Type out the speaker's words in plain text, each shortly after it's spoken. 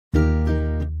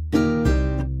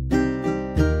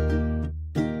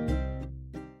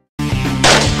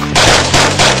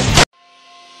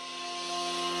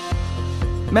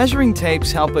Measuring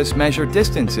tapes help us measure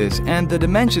distances and the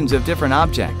dimensions of different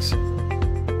objects.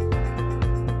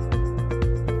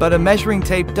 But a measuring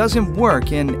tape doesn't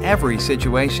work in every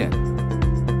situation.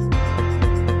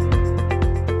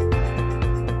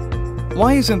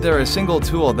 Why isn't there a single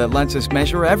tool that lets us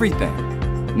measure everything?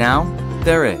 Now,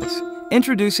 there is.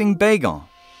 Introducing Bagel,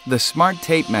 the smart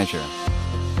tape measure.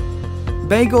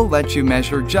 Bagel lets you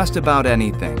measure just about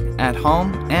anything, at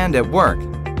home and at work.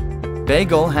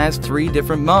 Bagel has 3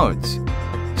 different modes: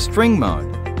 string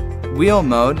mode, wheel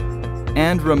mode,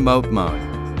 and remote mode.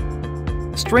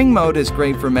 String mode is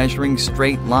great for measuring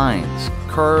straight lines,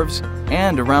 curves,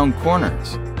 and around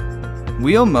corners.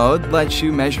 Wheel mode lets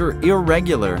you measure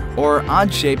irregular or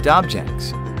odd-shaped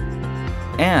objects.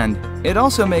 And it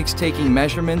also makes taking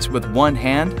measurements with one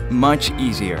hand much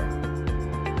easier.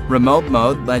 Remote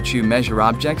mode lets you measure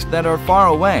objects that are far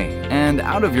away and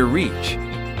out of your reach.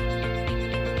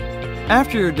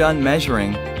 After you're done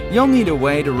measuring, you'll need a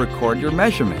way to record your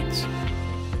measurements.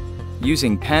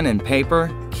 Using pen and paper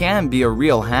can be a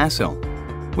real hassle.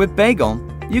 With Bagel,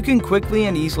 you can quickly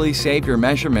and easily save your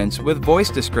measurements with voice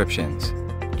descriptions.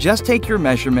 Just take your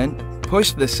measurement,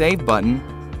 push the Save button,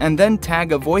 and then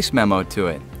tag a voice memo to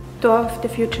it. Door of the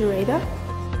future radar.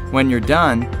 When you're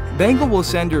done, Bagel will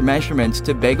send your measurements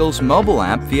to Bagel's mobile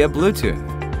app via Bluetooth.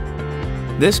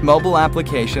 This mobile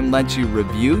application lets you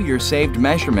review your saved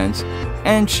measurements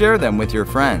and share them with your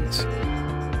friends.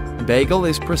 Bagel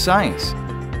is precise.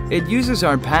 It uses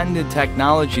our patented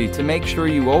technology to make sure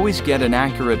you always get an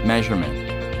accurate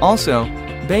measurement. Also,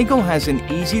 Bagel has an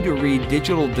easy-to-read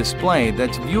digital display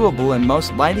that's viewable in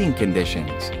most lighting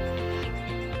conditions.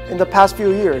 In the past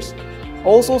few years,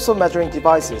 all sorts of measuring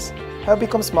devices have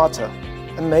become smarter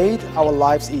and made our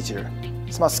lives easier.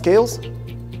 Smart scales,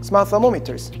 smart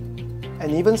thermometers,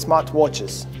 and even smart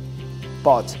watches.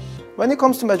 But when it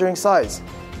comes to measuring size,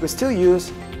 we still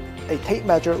use a tape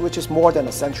measure which is more than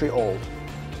a century old.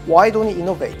 Why don't we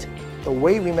innovate the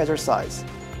way we measure size?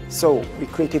 So we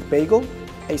created Bagel,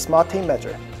 a smart tape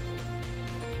measure.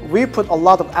 We put a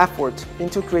lot of effort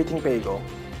into creating Bagel.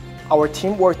 Our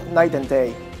team worked night and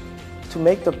day to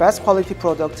make the best quality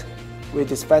product with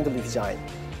this friendly design.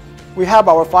 We have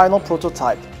our final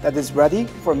prototype that is ready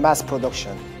for mass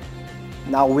production.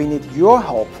 Now we need your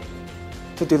help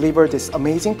to deliver this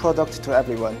amazing product to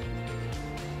everyone.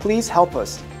 Please help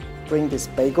us bring this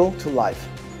Bagel to life.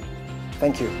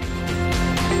 Thank you.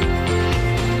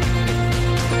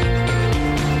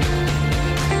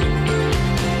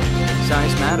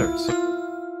 Size matters.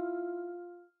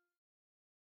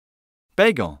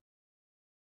 Bagel.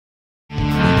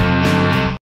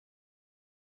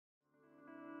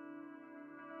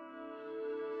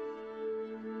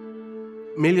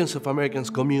 Millions of Americans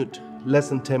commute less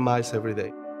than 10 miles every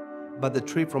day, but the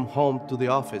trip from home to the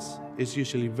office is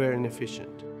usually very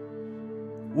inefficient.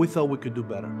 We thought we could do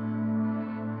better.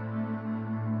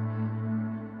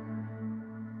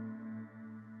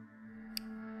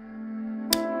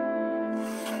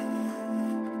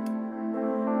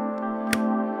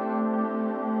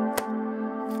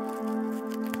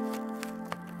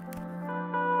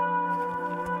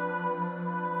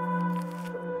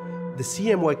 The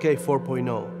CMYK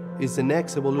 4.0 is the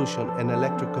next evolution in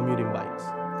electric commuting bikes.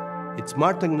 Its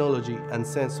smart technology and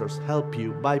sensors help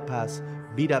you bypass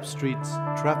beat-up streets,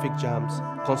 traffic jams,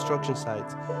 construction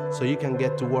sites, so you can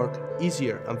get to work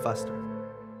easier and faster.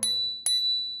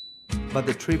 But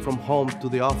the trip from home to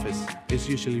the office is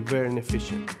usually very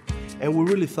inefficient, and we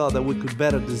really thought that we could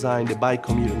better design the bike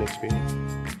commuting experience.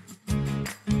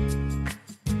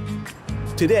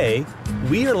 Today,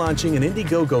 we are launching an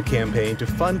Indiegogo campaign to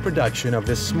fund production of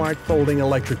this smart folding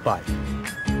electric bike.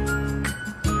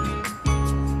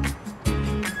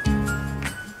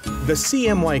 The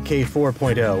CMYK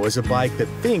 4.0 is a bike that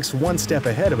thinks one step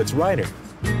ahead of its rider.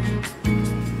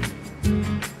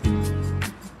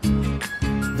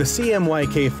 The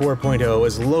CMYK 4.0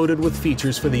 is loaded with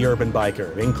features for the urban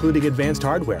biker, including advanced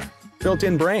hardware,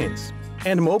 built-in brains,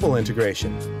 and mobile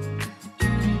integration.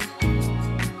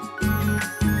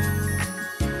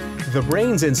 The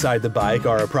brains inside the bike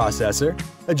are a processor,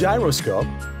 a gyroscope,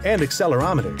 and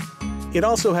accelerometer. It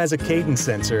also has a cadence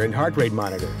sensor and heart rate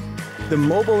monitor. The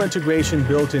mobile integration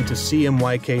built into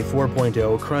CMYK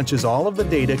 4.0 crunches all of the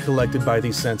data collected by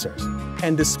these sensors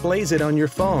and displays it on your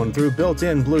phone through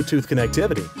built-in Bluetooth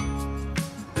connectivity.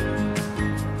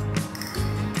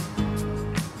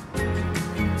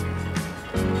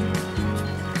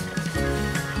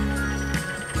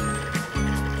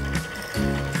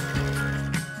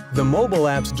 The mobile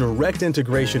app's direct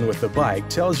integration with the bike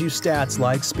tells you stats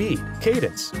like speed,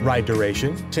 cadence, ride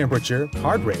duration, temperature,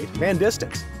 heart rate, and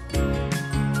distance.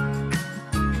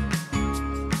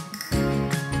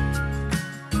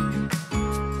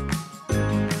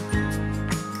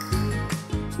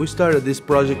 We started this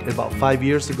project about 5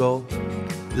 years ago,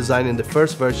 designing the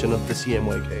first version of the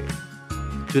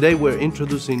CMYK. Today we're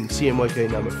introducing CMYK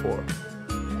number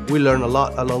 4. We learned a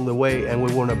lot along the way and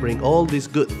we want to bring all these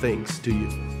good things to you.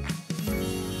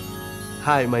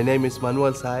 Hi, my name is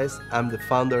Manuel Saez. I'm the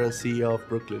founder and CEO of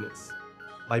Brooklyners.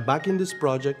 By backing this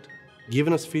project,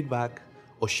 giving us feedback,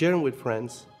 or sharing with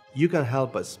friends, you can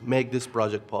help us make this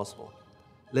project possible.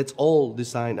 Let's all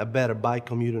design a better bike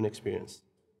commuting experience.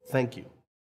 Thank you.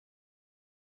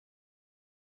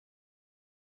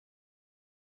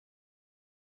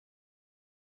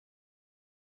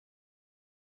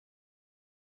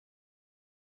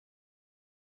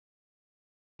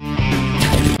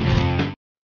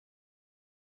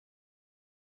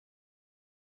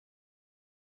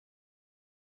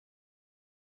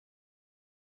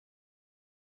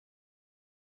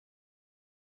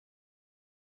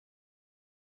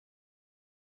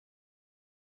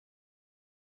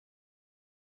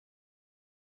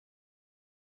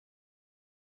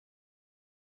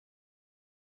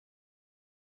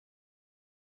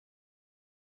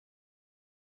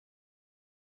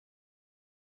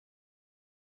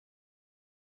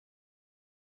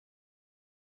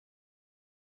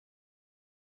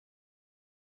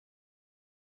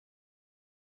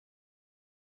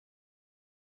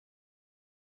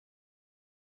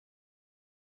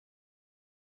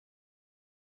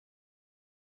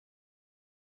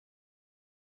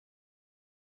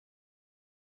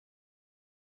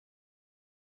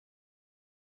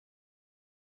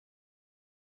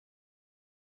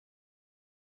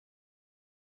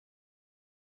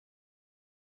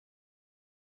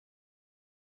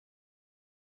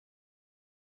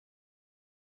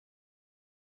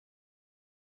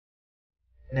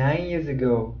 Nine years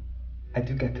ago, I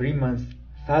took a 3-month,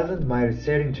 1,000-mile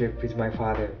sailing trip with my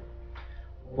father.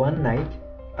 One night,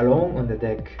 alone on the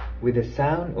deck, with the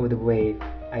sound of the wave,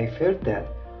 I felt that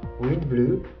wind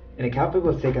blew, and a couple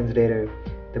of seconds later,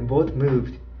 the boat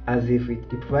moved as if it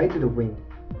replied to the wind.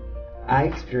 I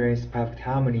experienced perfect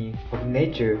harmony of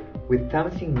nature with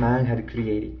something man had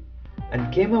created,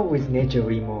 and came up with Nature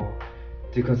Remo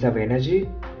to conserve energy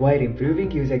while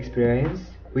improving user experience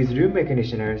with room air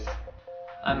conditioners.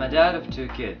 I'm a dad of 2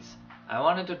 kids. I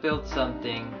wanted to build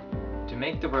something to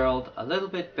make the world a little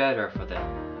bit better for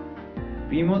them.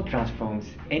 Remote transforms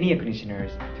any air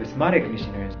conditioners to smart air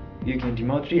conditioners. You can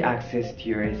remotely access to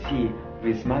your AC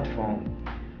with smartphone.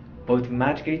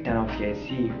 Automatically turn off your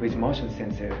AC with motion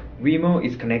sensor. Remo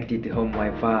is connected to home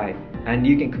Wi-Fi, and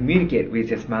you can communicate with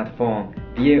your smartphone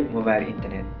via mobile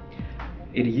internet.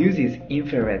 It uses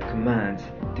infrared commands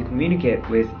to communicate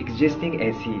with existing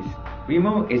ACs.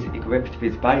 Remo is equipped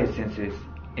with various sensors,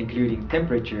 including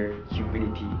temperature,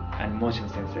 humidity, and motion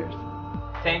sensors.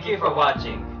 Thank you for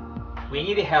watching. We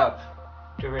need help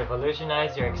to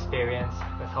revolutionize your experience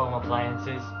with home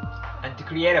appliances and to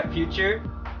create a future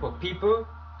for people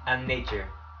and nature.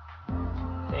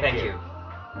 Thank you.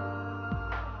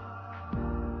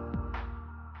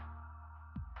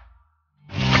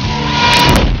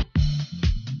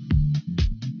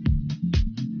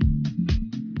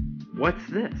 What's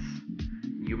this?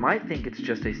 You might think it's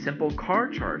just a simple car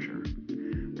charger,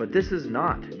 but this is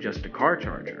not just a car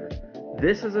charger.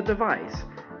 This is a device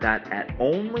that at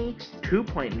only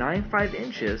 2.95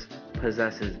 inches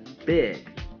possesses big,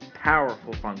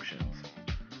 powerful functions.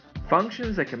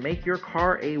 Functions that can make your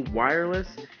car a wireless,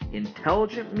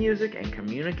 intelligent music and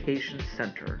communication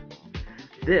center.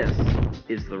 This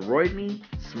is the Roidme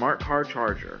Smart Car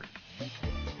Charger.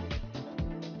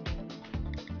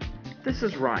 This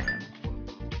is Ryan.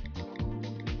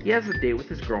 He has a date with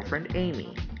his girlfriend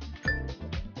Amy.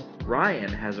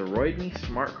 Ryan has a Roidme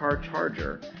Smart Car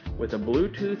Charger with a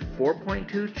Bluetooth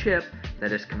 4.2 chip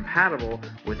that is compatible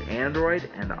with Android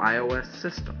and iOS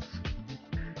systems.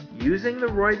 Using the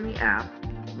Roidme app,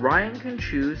 Ryan can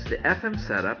choose the FM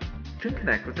setup to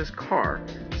connect with his car,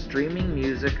 streaming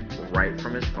music right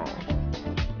from his phone.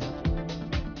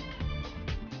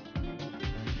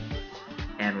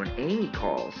 And when Amy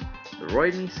calls, the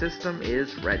Roidme system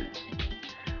is ready.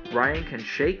 Ryan can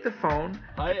shake the phone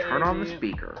and turn on the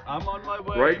speaker. I'm on my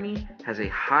way. Roidme has a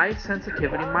high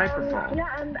sensitivity microphone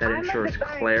that ensures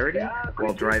clarity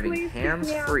while driving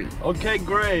hands-free. Okay,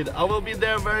 great. I will be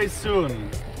there very soon.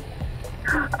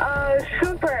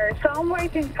 Super. So I'm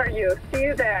waiting for you. See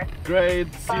you there.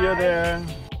 Great. See you there.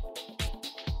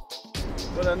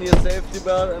 Put on your safety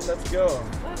belt and let's go.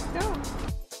 Let's go.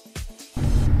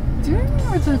 Do you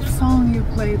remember that song you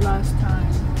played last time?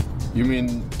 You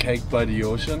mean Cake by the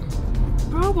Ocean?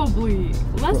 Probably.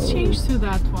 Let's change to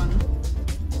that one.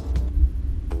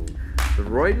 The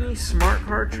Roidme Smart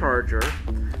Car Charger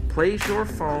plays your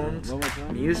phone's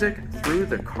music through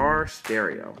the car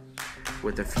stereo.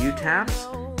 With a few taps,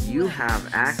 you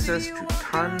have access to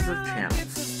tons of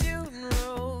channels.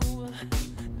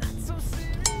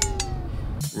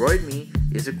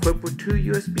 Roidme is equipped with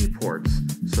 2 USB ports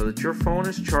so that your phone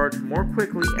is charged more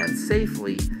quickly and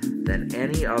safely than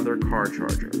any other car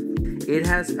charger. It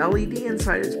has LED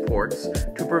inside its ports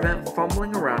to prevent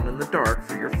fumbling around in the dark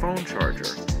for your phone charger,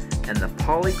 and the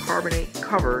polycarbonate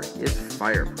cover is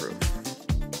fireproof.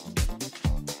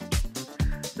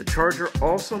 The charger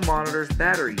also monitors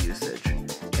battery usage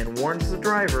and warns the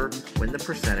driver when the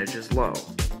percentage is low.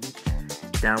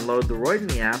 Download the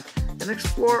Roidme app and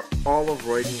explore all of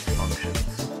Roidme's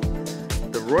functions.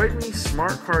 The Roidme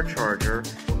Smart Car Charger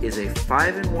is a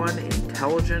 5-in-1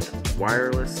 intelligent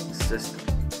wireless system.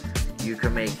 You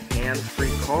can make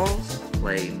hands-free calls,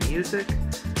 play music,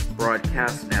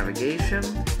 broadcast navigation,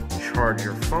 charge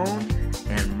your phone,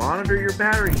 and monitor your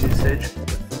battery usage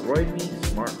with the Roidme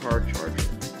Smart Car Charger.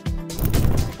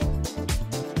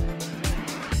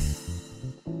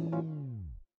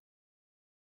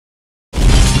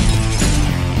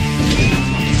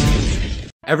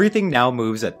 Everything now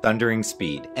moves at thundering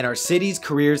speed, and our cities,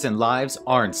 careers, and lives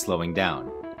aren't slowing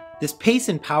down. This pace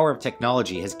and power of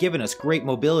technology has given us great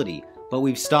mobility, but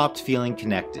we've stopped feeling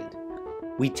connected.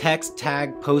 We text,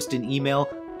 tag, post, and email,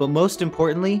 but most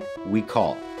importantly, we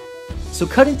call. So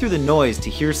cutting through the noise to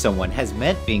hear someone has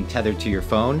meant being tethered to your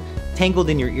phone, tangled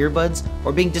in your earbuds,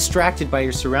 or being distracted by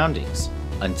your surroundings.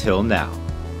 Until now.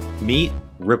 Meet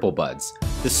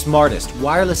RippleBuds, the smartest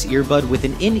wireless earbud with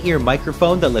an in-ear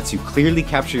microphone that lets you clearly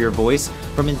capture your voice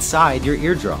from inside your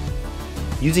eardrum.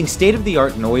 Using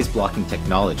state-of-the-art noise-blocking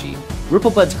technology,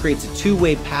 RippleBuds creates a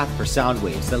two-way path for sound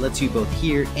waves that lets you both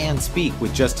hear and speak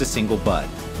with just a single bud.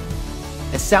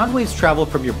 As sound waves travel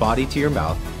from your body to your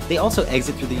mouth, they also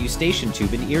exit through the eustachian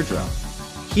tube and eardrum.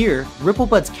 Here,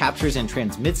 RippleBuds captures and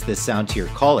transmits this sound to your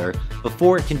caller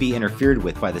before it can be interfered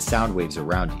with by the sound waves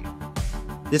around you.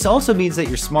 This also means that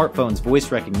your smartphone's voice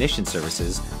recognition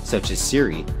services, such as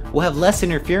Siri, will have less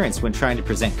interference when trying to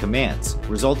present commands,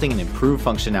 resulting in improved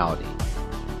functionality.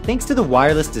 Thanks to the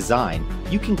wireless design,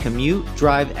 you can commute,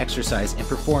 drive, exercise, and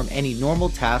perform any normal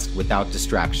task without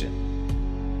distraction.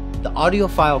 The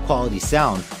audiophile quality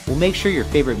sound will make sure your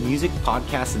favorite music,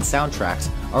 podcasts, and soundtracks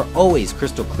are always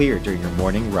crystal clear during your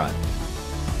morning run.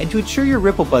 And to ensure your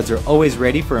RippleBuds are always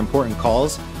ready for important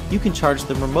calls, you can charge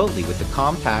them remotely with a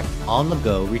compact,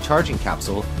 on-the-go recharging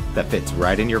capsule that fits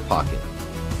right in your pocket.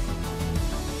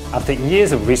 After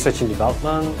years of research and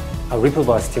development, our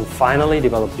RippleBuds team finally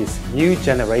developed this new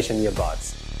generation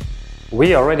earbuds.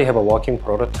 We already have a working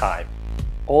prototype.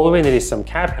 All we need is some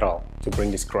capital to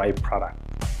bring this great product.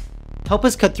 Help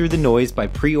us cut through the noise by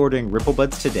pre-ordering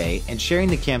RippleBuds today and sharing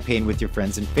the campaign with your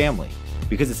friends and family,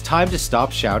 because it's time to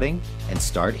stop shouting and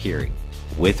start hearing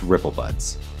with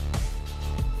RippleBuds.